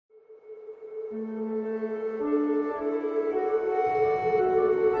Hello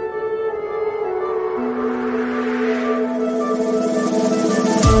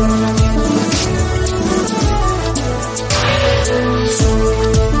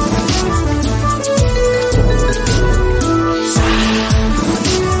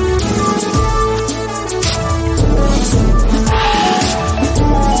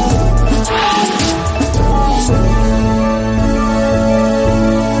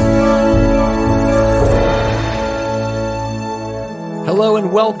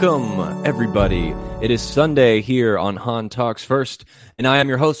and welcome, everybody. It is Sunday here on Han Talks First, and I am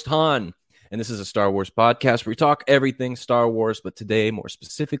your host, Han, and this is a Star Wars podcast where we talk everything Star Wars, but today, more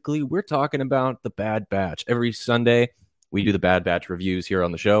specifically, we're talking about The Bad Batch. Every Sunday, we do The Bad Batch reviews here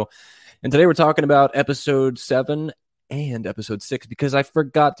on the show, and today we're talking about Episode 7 and Episode 6, because I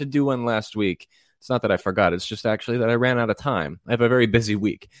forgot to do one last week. It's not that I forgot, it's just actually that I ran out of time. I have a very busy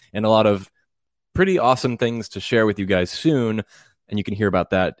week, and a lot of pretty awesome things to share with you guys soon. And you can hear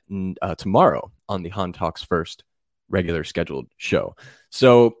about that tomorrow on the Han Talks First regular scheduled show.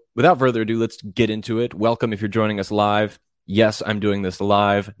 So without further ado, let's get into it. Welcome if you're joining us live. Yes, I'm doing this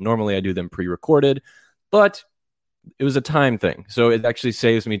live. Normally I do them pre-recorded, but it was a time thing. So it actually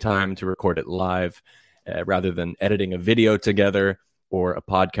saves me time to record it live rather than editing a video together or a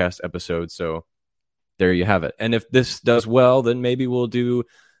podcast episode. So there you have it. And if this does well, then maybe we'll do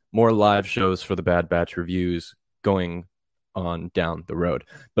more live shows for the Bad Batch reviews going on down the road.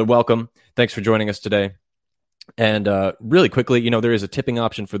 But welcome. Thanks for joining us today. And really quickly, there is a tipping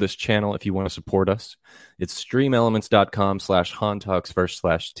option for this channel if you want to support us. It's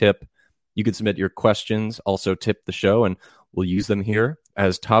streamelements.com/HanTalksFirst/tip. You can submit your questions, also tip the show, and we'll use them here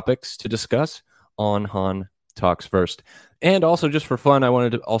as topics to discuss on Han Talks First. And also, just for fun, I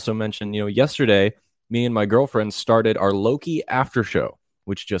wanted to also mention, yesterday, me and my girlfriend started our Loki after show,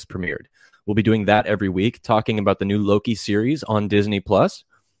 which just premiered. We'll be doing that every week, talking about the new Loki series on Disney+.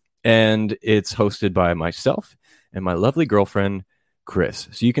 And it's hosted by myself and my lovely girlfriend, Chris.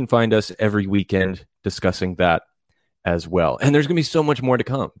 So you can find us every weekend discussing that as well. And there's going to be so much more to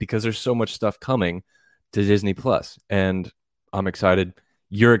come because there's so much stuff coming to Disney+. And I'm excited.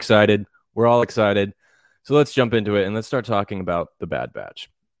 You're excited. We're all excited. So let's jump into it and let's start talking about The Bad Batch.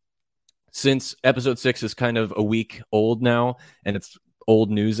 Since Episode 6 is kind of a week old now, and it's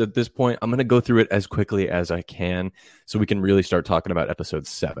old news at this point, I'm going to go through it as quickly as I can so we can really start talking about Episode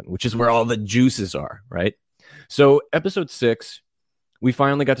 7, which is where all the juices are, right? So Episode 6, we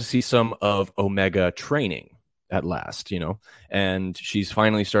finally got to see some of Omega training at last, and she's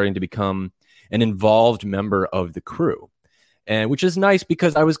finally starting to become an involved member of the crew, and which is nice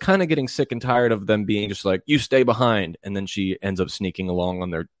because I was kind of getting sick and tired of them being just like, you stay behind, and then she ends up sneaking along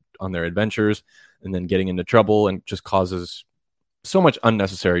on their adventures and then getting into trouble and just causes so much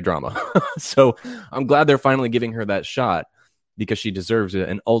unnecessary drama. So I'm glad they're finally giving her that shot because she deserves it.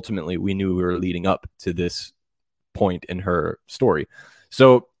 And ultimately, we knew we were leading up to this point in her story.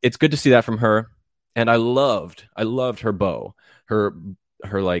 So it's good to see that from her. And I loved her bow, her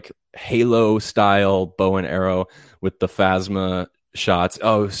like Halo style bow and arrow with the Phasma shots.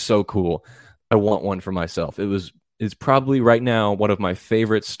 Oh, so cool. I want one for myself. It's probably right now one of my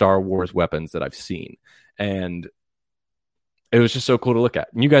favorite Star Wars weapons that I've seen. And it was just so cool to look at.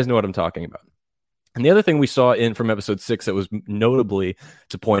 And you guys know what I'm talking about. And the other thing we saw from Episode 6 that was notably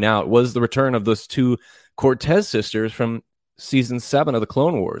to point out was the return of those two Cortez sisters from Season 7 of the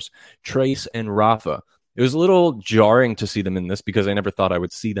Clone Wars, Trace and Rafa. It was a little jarring to see them in this because I never thought I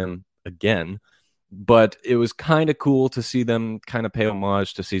would see them again. But it was kind of cool to see them kind of pay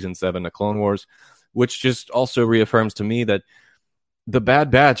homage to Season 7 of Clone Wars, which just also reaffirms to me that The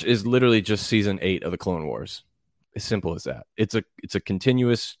Bad Batch is literally just Season 8 of the Clone Wars. As simple as that. It's a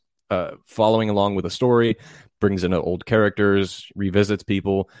continuous following along with a story, brings in old characters, revisits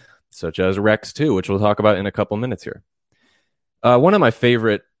people, such as Rex too, which we'll talk about in a couple minutes here. One of my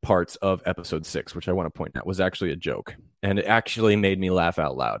favorite parts of Episode 6, which I want to point out, was actually a joke, and it actually made me laugh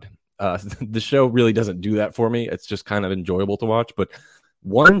out loud. The show really doesn't do that for me. It's just kind of enjoyable to watch, but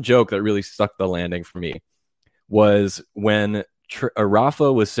one joke that really stuck the landing for me was when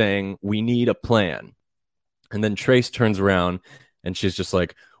Rafa was saying, "We need a plan." And then Trace turns around and she's just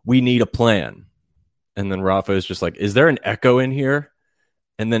like, "We need a plan." And then Rafa is just like, "Is there an Echo in here?"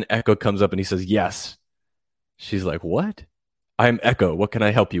 And then Echo comes up and he says, "Yes." She's like, "What?" "I'm Echo. What can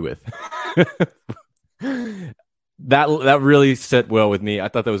I help you with?" That really set well with me. I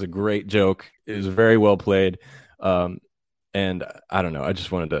thought that was a great joke. It was very well played. And I don't know. I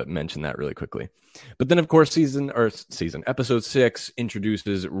just wanted to mention that really quickly. But then, of course, Episode 6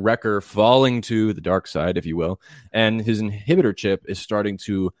 introduces Wrecker falling to the dark side, if you will, and his inhibitor chip is starting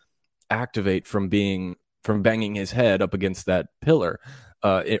to activate from banging his head up against that pillar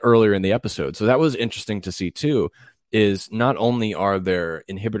earlier in the episode. So that was interesting to see too. Is not only are their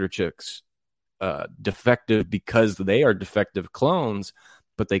inhibitor chips defective because they are defective clones,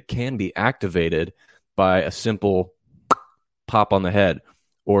 but they can be activated by a simple pop on the head,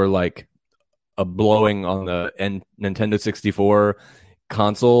 or like a blowing on the Nintendo 64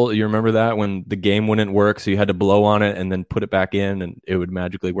 console. You remember that, when the game wouldn't work, so you had to blow on it and then put it back in and it would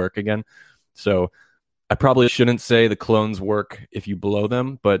magically work again. So I probably shouldn't say the clones work if you blow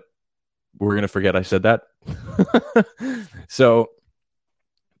them, but we're going to forget I said that. So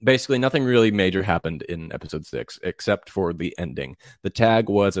basically nothing really major happened in episode 6 except for the ending. The tag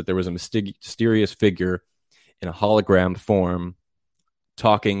was that there was a mysterious figure in a hologram form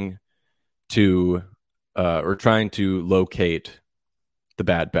talking to or trying to locate the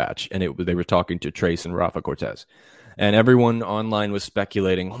Bad Batch, and they were talking to Trace and Rafa Cortez. And everyone online was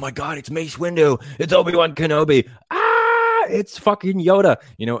speculating, oh my God, it's Mace Windu, it's Obi-Wan Kenobi, it's fucking Yoda.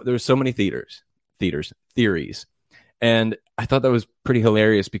 You know, there's so many theories. And I thought that was pretty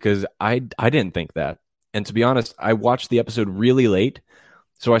hilarious because I didn't think that. And to be honest, I watched the episode really late,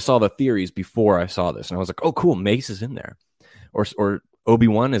 so I saw the theories before I saw this. And I was like, oh, cool, Mace is in there. Or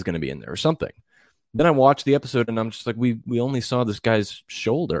Obi-Wan is going to be in there or something. Then I watched the episode and I'm just like, we only saw this guy's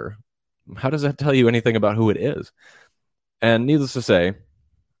shoulder. How does that tell you anything about who it is? And needless to say,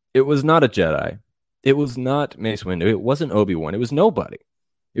 it was not a Jedi. It was not Mace Windu. It wasn't Obi-Wan. It was nobody.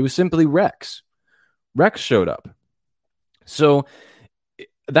 It was simply Rex. Rex showed up. So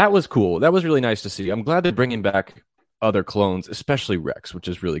that was cool. That was really nice to see. I'm glad they're bringing back other clones, especially Rex, which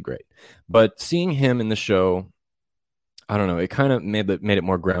is really great. But seeing him in the show, I don't know, it kind of made it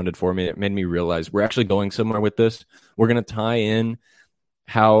more grounded for me. It made me realize we're actually going somewhere with this. We're going to tie in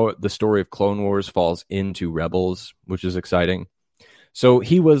how the story of Clone Wars falls into Rebels, which is exciting. So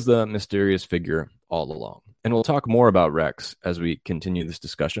he was the mysterious figure all along. And we'll talk more about Rex as we continue this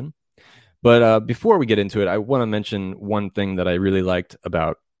discussion. But before we get into it, I want to mention one thing that I really liked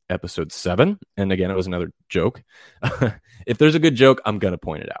about episode 7. And again, it was another joke. If there's a good joke, I'm going to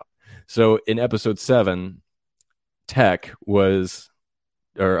point it out. So in episode 7,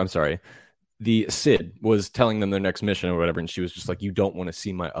 the Sid was telling them their next mission or whatever, and she was just like, you don't want to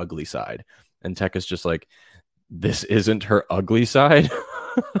see my ugly side. And Tech is just like, this isn't her ugly side?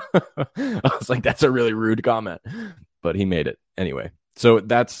 I was like, that's a really rude comment. But he made it. Anyway, so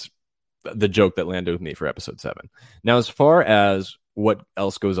that's the joke that landed with me for episode 7. Now, as far as what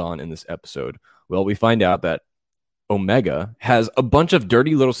else goes on in this episode, well, we find out that Omega has a bunch of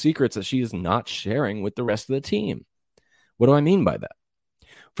dirty little secrets that she is not sharing with the rest of the team. What do I mean by that?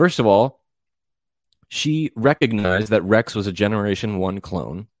 First of all, she recognized that Rex was a Generation 1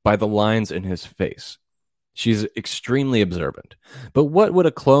 clone by the lines in his face. She's extremely observant. But what would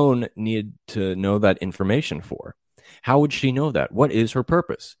a clone need to know that information for? How would she know that? What is her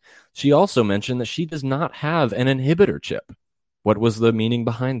purpose? She also mentioned that she does not have an inhibitor chip. What was the meaning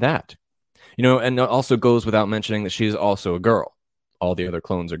behind that? You know, and it also goes without mentioning that she is also a girl. All the other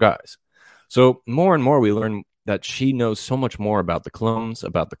clones are guys. So more and more we learn that she knows so much more about the clones,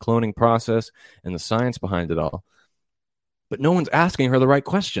 about the cloning process, and the science behind it all. But no one's asking her the right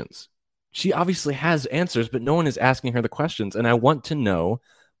questions. She obviously has answers, but no one is asking her the questions, and I want to know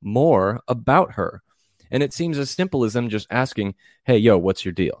more about her. And it seems as simple as them just asking, hey, yo, what's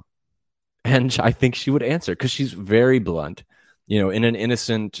your deal? And I think she would answer because she's very blunt, you know, in an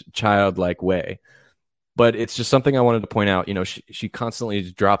innocent, childlike way. But it's just something I wanted to point out. You know, she constantly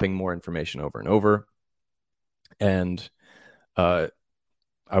is dropping more information over and over. And I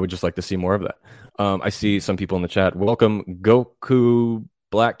would just like to see more of that. I see some people in the chat. Welcome, Goku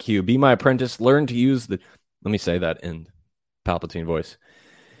Black Q. Be my apprentice. Learn to use the... Let me say that in Palpatine voice.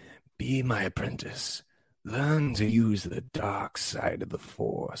 Be my apprentice. Learn to use the dark side of the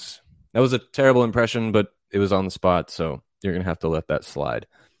Force. That was a terrible impression, but it was on the spot, so you're going to have to let that slide.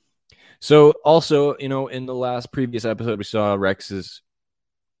 So also, you know, in the previous episode, we saw Rex's...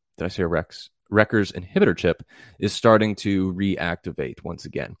 Did I say Rex? Wrecker's inhibitor chip is starting to reactivate once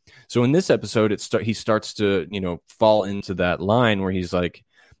again. So in this episode, he starts to, you know, fall into that line where he's like,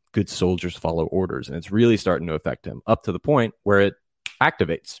 good soldiers follow orders. And it's really starting to affect him up to the point where it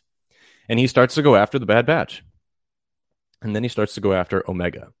activates. And he starts to go after the Bad Batch. And then he starts to go after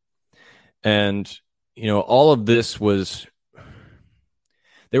Omega. And, you know, all of this was...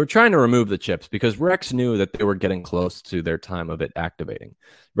 They were trying to remove the chips because Rex knew that they were getting close to their time of it activating.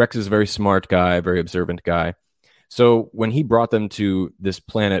 Rex is a very smart guy, very observant guy. So when he brought them to this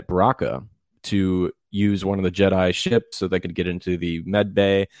planet Baraka to use one of the Jedi ships so they could get into the med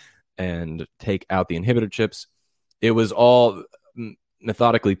bay and take out the inhibitor chips, it was all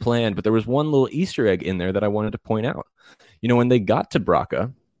methodically planned, but there was one little Easter egg in there that I wanted to point out. When they got to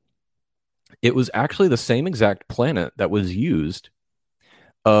Braca, it was actually the same exact planet that was used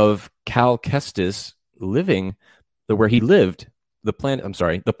of Cal Kestis living where he lived. The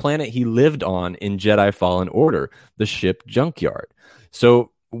planet he lived on in Jedi Fallen Order, the ship Junkyard.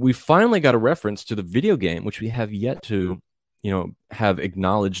 So we finally got a reference to the video game, which we have yet to, have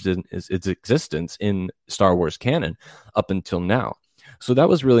acknowledged its existence in Star Wars canon up until now. So that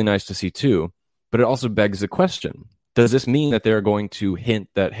was really nice to see too. But it also begs the question, does this mean that they're going to hint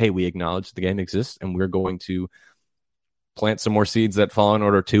that, hey, we acknowledge the game exists and we're going to plant some more seeds that Fallen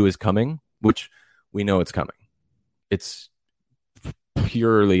Order 2 is coming, which we know it's coming. It's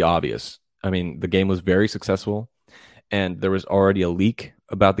purely obvious. I mean, the game was very successful and there was already a leak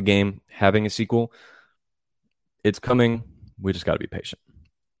about the game having a sequel. It's coming. We just got to be patient.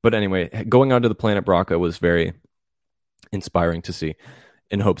 But anyway, going on to the planet Braca was very inspiring to see,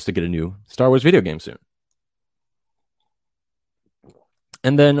 in hopes to get a new Star Wars video game soon.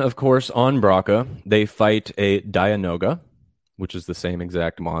 And then, of course, on Braca, they fight a Dianoga, which is the same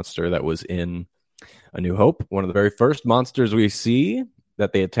exact monster that was in A New Hope. One of the very first monsters we see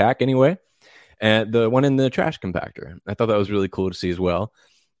that they attack anyway. And the one in the trash compactor. I thought that was really cool to see as well.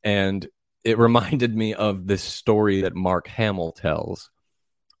 And it reminded me of this story that Mark Hamill tells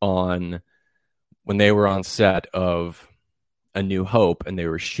on when they were on set of A New Hope and they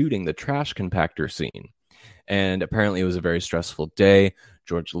were shooting the trash compactor scene. And apparently it was a very stressful day.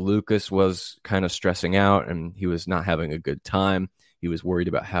 George Lucas was kind of stressing out and he was not having a good time. He was worried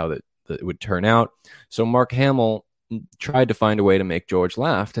about how that it would turn out. So Mark Hamill tried to find a way to make George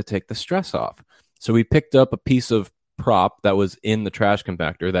laugh to take the stress off. So he picked up a piece of prop that was in the trash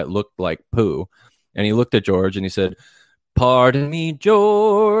compactor that looked like poo. And he looked at George and he said, "Pardon me,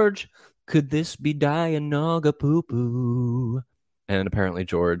 George, could this be Dianoga poo-poo?" And apparently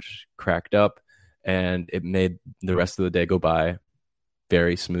George cracked up and it made the rest of the day go by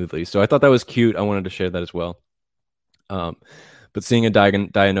very smoothly. So I thought that was cute. I wanted to share that as well. But seeing a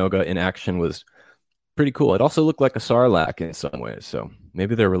Dianoga in action was pretty cool. It also looked like a Sarlacc in some ways, so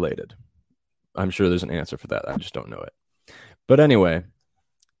maybe they're related. I'm sure there's an answer for that. I just don't know it. But anyway,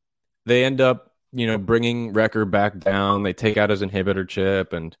 they end up, bringing Wrecker back down. They take out his inhibitor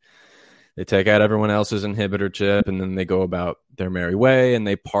chip, and they take out everyone else's inhibitor chip, and then they go about their merry way, and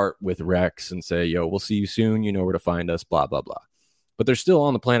they part with Rex and say, "Yo, we'll see you soon. You know where to find us, blah, blah, blah." But they're still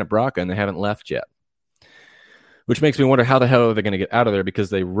on the planet Braca, and they haven't left yet. Which makes me wonder how the hell are they going to get out of there, because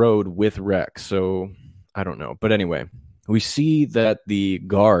they rode with Rex. So I don't know. But anyway, we see that the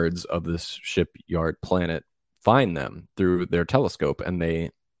guards of this shipyard planet find them through their telescope, and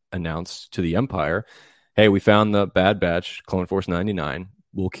they announce to the Empire, "Hey, we found the Bad Batch, Clone Force 99.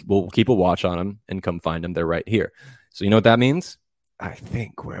 We'll keep a watch on them and come find them. They're right here." So you know what that means? I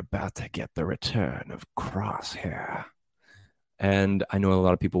think we're about to get the return of Crosshair. And I know a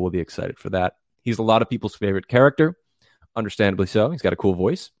lot of people will be excited for that. He's a lot of people's favorite character, understandably so. He's got a cool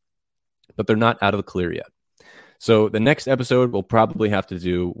voice, but they're not out of the clear yet. So the next episode will probably have to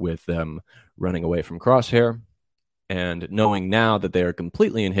do with them running away from Crosshair, and knowing now that they are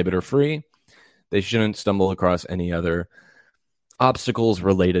completely inhibitor-free, they shouldn't stumble across any other obstacles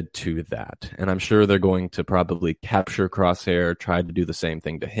related to that. And I'm sure they're going to probably capture Crosshair, try to do the same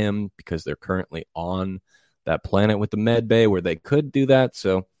thing to him, because they're currently on that planet with the med bay where they could do that.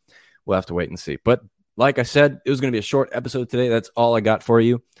 So we'll have to wait and see. But like I said, it was going to be a short episode today. That's all I got for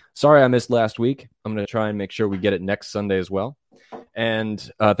you. Sorry I missed last week. I'm going to try and make sure we get it next Sunday as well. And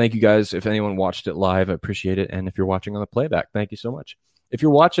thank you guys. If anyone watched it live, I appreciate it. And if you're watching on the playback, thank you so much. If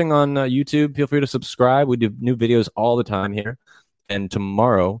you're watching on YouTube, feel free to subscribe. We do new videos all the time here. And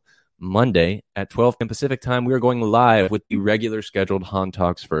tomorrow, Monday at 12 p.m. Pacific time, we are going live with the regular scheduled Han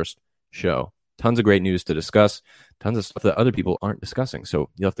Talks First show. Tons of great news to discuss, tons of stuff that other people aren't discussing. So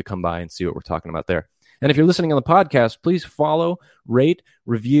you'll have to come by and see what we're talking about there. And if you're listening on the podcast, please follow, rate,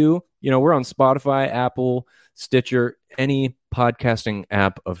 review. We're on Spotify, Apple, Stitcher, any podcasting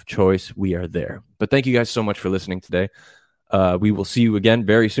app of choice. We are there. But thank you guys so much for listening today. We will see you again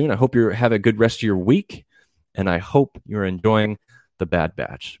very soon. I hope you have a good rest of your week, and I hope you're enjoying the Bad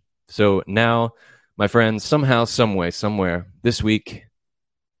Batch. So now, my friends, somehow, some way, somewhere, this week,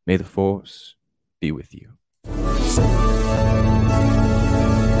 may the Force be with you. So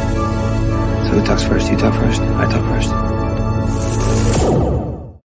who talks first? You talk first? I talk first.